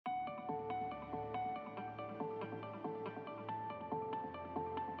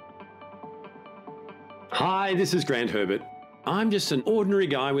Hi, this is Grant Herbert. I'm just an ordinary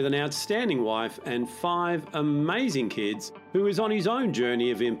guy with an outstanding wife and 5 amazing kids who is on his own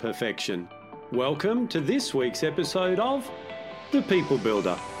journey of imperfection. Welcome to this week's episode of The People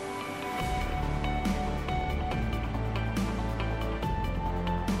Builder.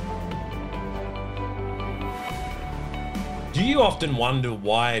 Do you often wonder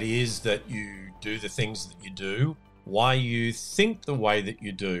why it is that you do the things that you do? Why you think the way that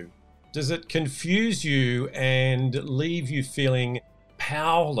you do? Does it confuse you and leave you feeling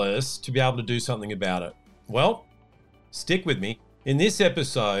powerless to be able to do something about it? Well, stick with me. In this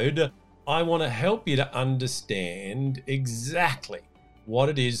episode, I want to help you to understand exactly what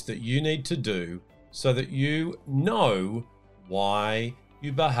it is that you need to do so that you know why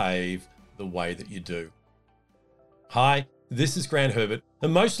you behave the way that you do. Hi, this is Grant Herbert,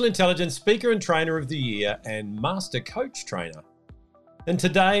 Emotional Intelligence Speaker and Trainer of the Year and Master Coach Trainer. And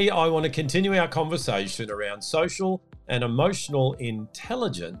today I want to continue our conversation around social and emotional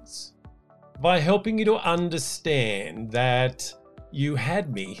intelligence by helping you to understand that you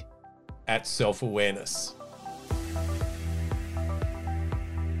had me at self-awareness.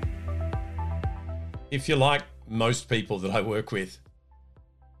 If you're like most people that I work with,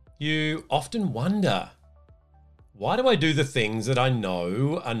 you often wonder, why do I do the things that I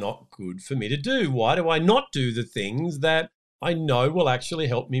know are not good for me to do? Why do I not do the things that I know will actually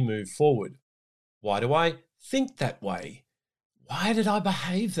help me move forward? Why do I think that way? Why did I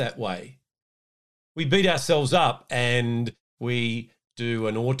behave that way? We beat ourselves up and we do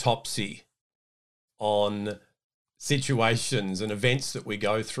an autopsy on situations and events that we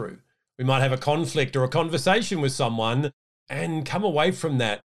go through. We might have a conflict or a conversation with someone and come away from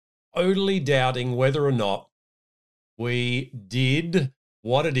that totally doubting whether or not we did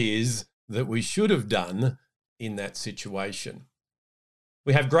what it is that we should have done in that situation.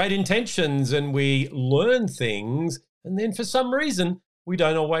 We have great intentions and we learn things, and then for some reason, we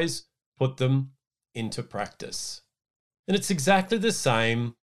don't always put them into practice. And it's exactly the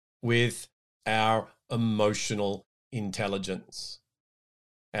same with our emotional intelligence.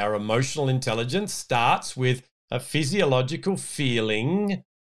 Our emotional intelligence starts with a physiological feeling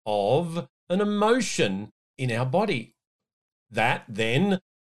of an emotion in our body. That then,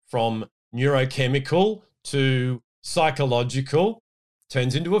 from neurochemical to psychological,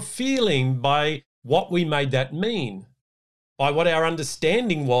 turns into a feeling by what we made that mean, by what our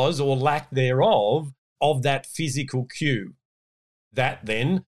understanding was or lack thereof of that physical cue. That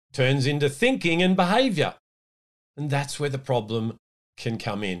then turns into thinking and behavior. And that's where the problem can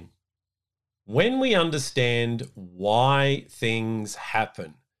come in. When we understand why things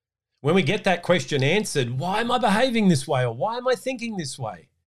happen, when we get that question answered, why am I behaving this way or why am I thinking this way?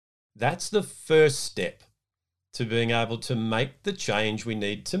 That's the first step to being able to make the change we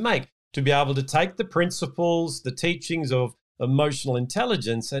need to make, to be able to take the principles, the teachings of emotional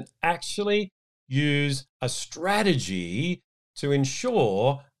intelligence and actually use a strategy to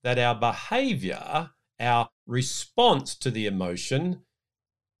ensure that our behavior, our response to the emotion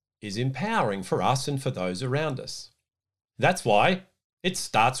is empowering for us and for those around us. That's why it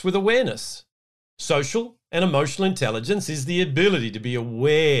starts with awareness. Social and emotional intelligence is the ability to be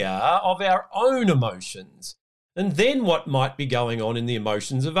aware of our own emotions and then what might be going on in the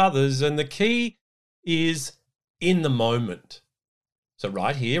emotions of others. And the key is in the moment. So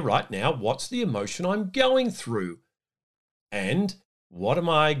right here, right now, what's the emotion I'm going through? And what am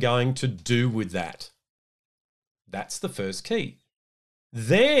I going to do with that? That's the first key.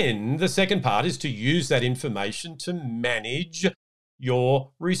 Then the second part is to use that information to manage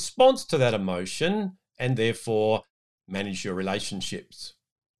your response to that emotion and therefore manage your relationships.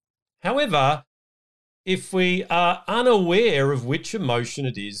 However, if we are unaware of which emotion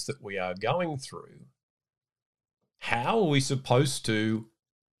it is that we are going through, how are we supposed to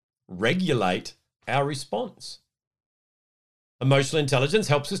regulate our response? Emotional intelligence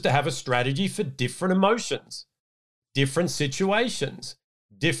helps us to have a strategy for different emotions, different situations,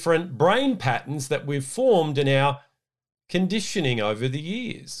 different brain patterns that we've formed in our conditioning over the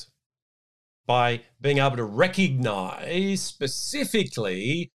years. By being able to recognize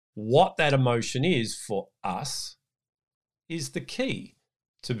specifically what that emotion is for us is the key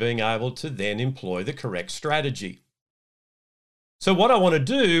to being able to then employ the correct strategy. So what I want to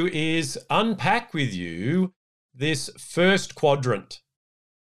do is unpack with you this first quadrant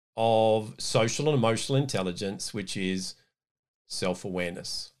of social and emotional intelligence, which is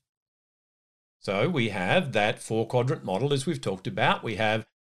self-awareness. So we have that 4-quadrant model, as we've talked about. We have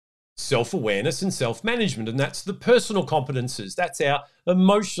self-awareness and self-management, and that's the personal competences. That's our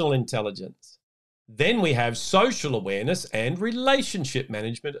emotional intelligence. Then we have social awareness and relationship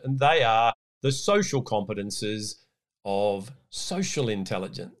management, and they are the social competences of social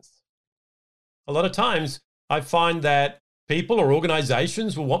intelligence. A lot of times I find that people or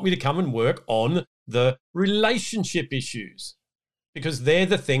organizations will want me to come and work on the relationship issues because they're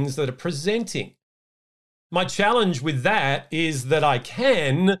the things that are presenting. My challenge with that is that I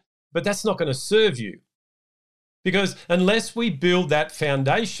can, but that's not going to serve you. Because unless we build that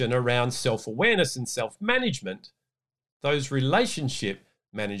foundation around self-awareness and self-management, those relationship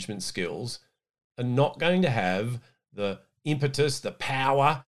management skills are not going to have the impetus, the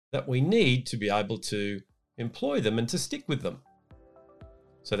power that we need to be able to employ them and to stick with them.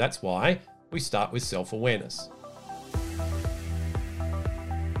 So that's why we start with self-awareness.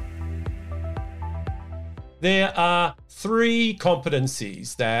 There are 3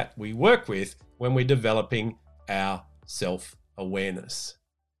 competencies that we work with when we're developing our self-awareness.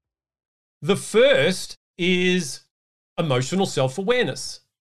 The first is emotional self-awareness,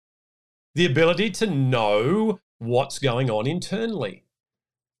 the ability to know what's going on internally,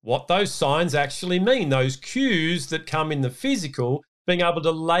 what those signs actually mean, those cues that come in the physical, being able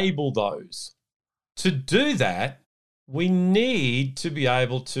to label those. To do that, we need to be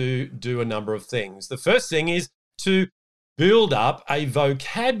able to do a number of things. The first thing is to build up a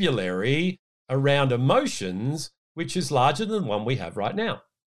vocabulary around emotions, which is larger than the one we have right now.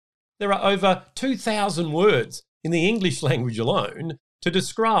 There are over 2,000 words in the English language alone to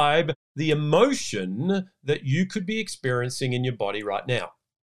describe the emotion that you could be experiencing in your body right now.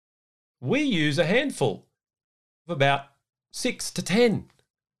 We use a handful of about 6 to 10.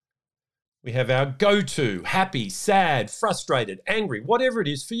 We have our go-to, happy, sad, frustrated, angry, whatever it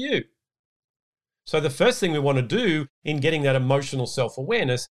is for you. So the first thing we want to do in getting that emotional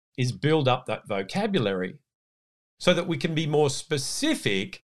self-awareness is build up that vocabulary so that we can be more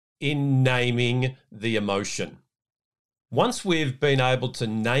specific in naming the emotion. Once we've been able to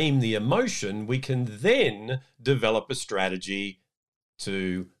name the emotion, we can then develop a strategy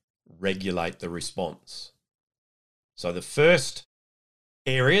to regulate the response. So the first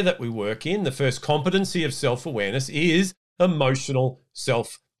area that we work in, the first competency of self-awareness is emotional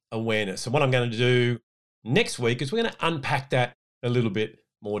self-awareness. And what I'm going to do next week is we're going to unpack that a little bit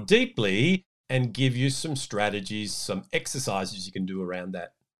more deeply and give you some strategies, some exercises you can do around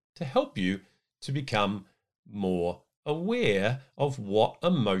that to help you to become more aware of what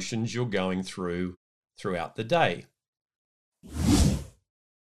emotions you're going through throughout the day.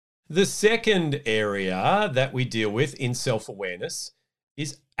 The second area that we deal with in self-awareness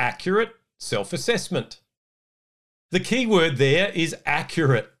is accurate self-assessment. The key word there is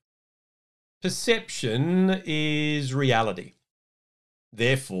accurate. Perception is reality.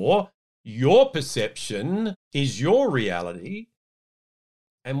 Therefore, your perception is your reality,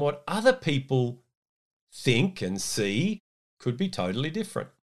 and what other people think and see could be totally different.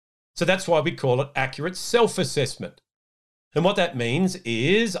 So that's why we call it accurate self-assessment. And what that means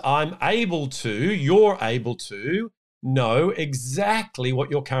is you're able to know exactly what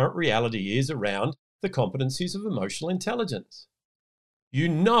your current reality is around the competencies of emotional intelligence. You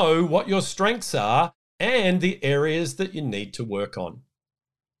know what your strengths are and the areas that you need to work on.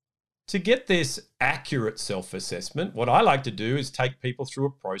 To get this accurate self-assessment, what I like to do is take people through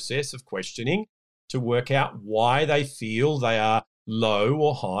a process of questioning to work out why they feel they are low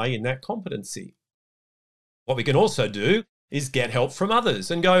or high in that competency. What we can also do is get help from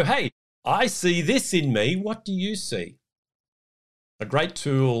others and go, hey, I see this in me. What do you see? A great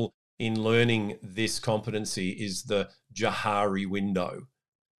tool in learning this competency is the Johari window.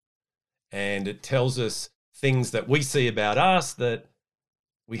 And it tells us things that we see about us that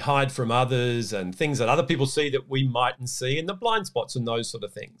we hide from others and things that other people see that we mightn't see and the blind spots and those sort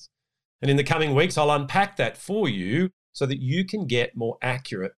of things. And in the coming weeks, I'll unpack that for you so that you can get more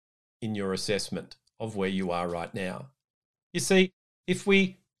accurate in your assessment of where you are right now. You see, if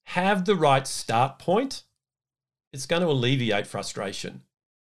we have the right start point, it's going to alleviate frustration.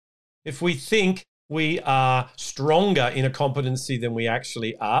 If we think we are stronger in a competency than we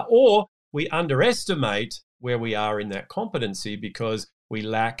actually are, or we underestimate where we are in that competency because we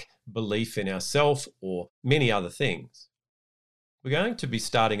lack belief in ourselves or many other things, we're going to be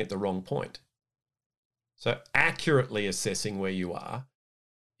starting at the wrong point. So accurately assessing where you are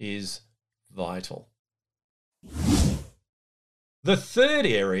is vital. The third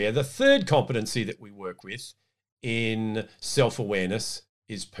area, the third competency that we work with in self-awareness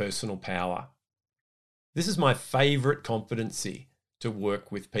is personal power. This is my favorite competency to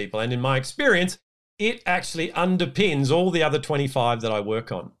work with people. And in my experience, it actually underpins all the other 25 that I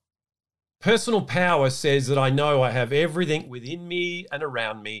work on. Personal power says that I know I have everything within me and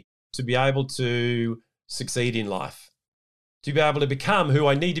around me to be able to succeed in life. to be able to become who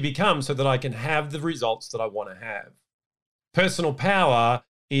I need to become so that I can have the results that I want to have. Personal power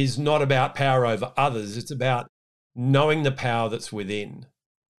is not about power over others. It's about knowing the power that's within.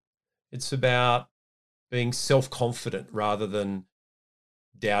 It's about being self-confident rather than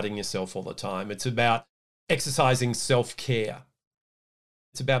doubting yourself all the time. It's about exercising self-care.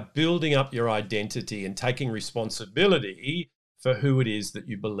 It's about building up your identity and taking responsibility for who it is that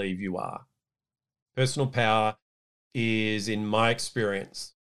you believe you are. Personal power is, in my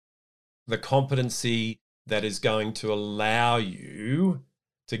experience, the competency that is going to allow you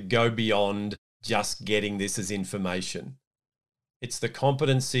to go beyond just getting this as information. It's the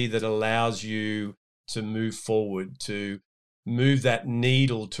competency that allows you to move forward, to move that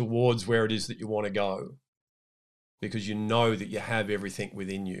needle towards where it is that you want to go, because you know that you have everything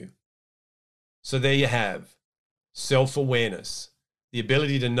within you. So there you have self-awareness, the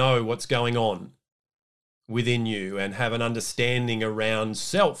ability to know what's going on within you and have an understanding around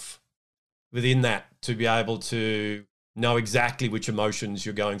self within that, to be able to know exactly which emotions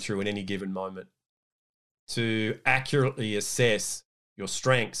you're going through in any given moment, to accurately assess your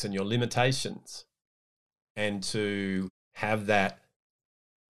strengths and your limitations, and to have that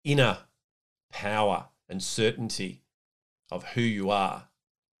inner power and certainty of who you are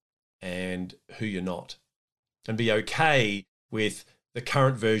and who you're not, and be okay with the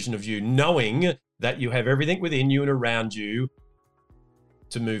current version of you, knowing that you have everything within you and around you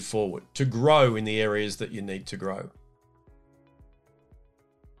to move forward, to grow in the areas that you need to grow.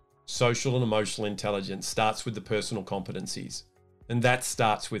 Social and emotional intelligence starts with the personal competencies, and that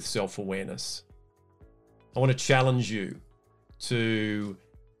starts with self-awareness. I want to challenge you to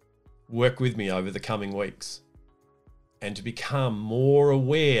work with me over the coming weeks and to become more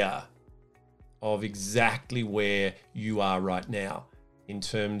aware of exactly where you are right now in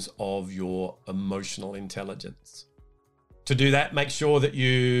terms of your emotional intelligence. To do that, make sure that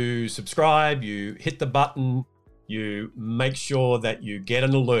you subscribe, you hit the button, you make sure that you get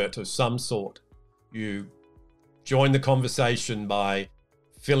an alert of some sort. You join the conversation by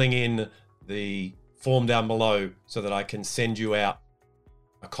filling in the form down below so that I can send you out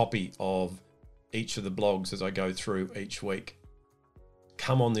a copy of each of the blogs as I go through each week.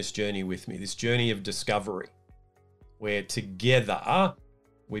 Come on this journey with me, this journey of discovery, where together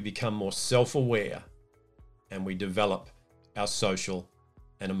we become more self-aware and we develop our social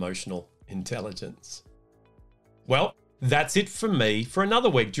and emotional intelligence. Well, that's it from me for another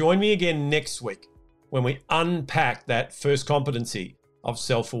week. Join me again next week when we unpack that first competency of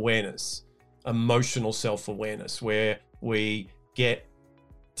self-awareness, emotional self-awareness, where we get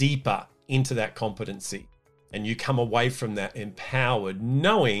deeper into that competency and you come away from that empowered,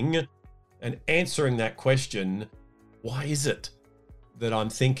 knowing and answering that question, why is it that I'm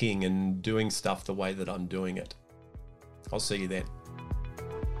thinking and doing stuff the way that I'm doing it? I'll see you then.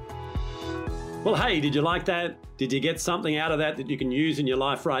 Well, hey, did you like that? Did you get something out of that that you can use in your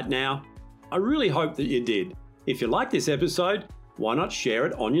life right now? I really hope that you did. If you like this episode, why not share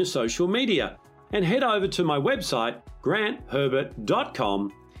it on your social media? And head over to my website,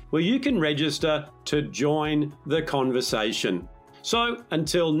 grantherbert.com, where you can register to join the conversation. So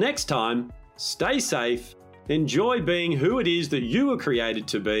until next time, stay safe, enjoy being who it is that you were created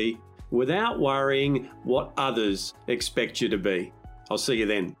to be without worrying what others expect you to be. I'll see you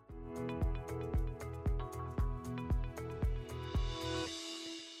then.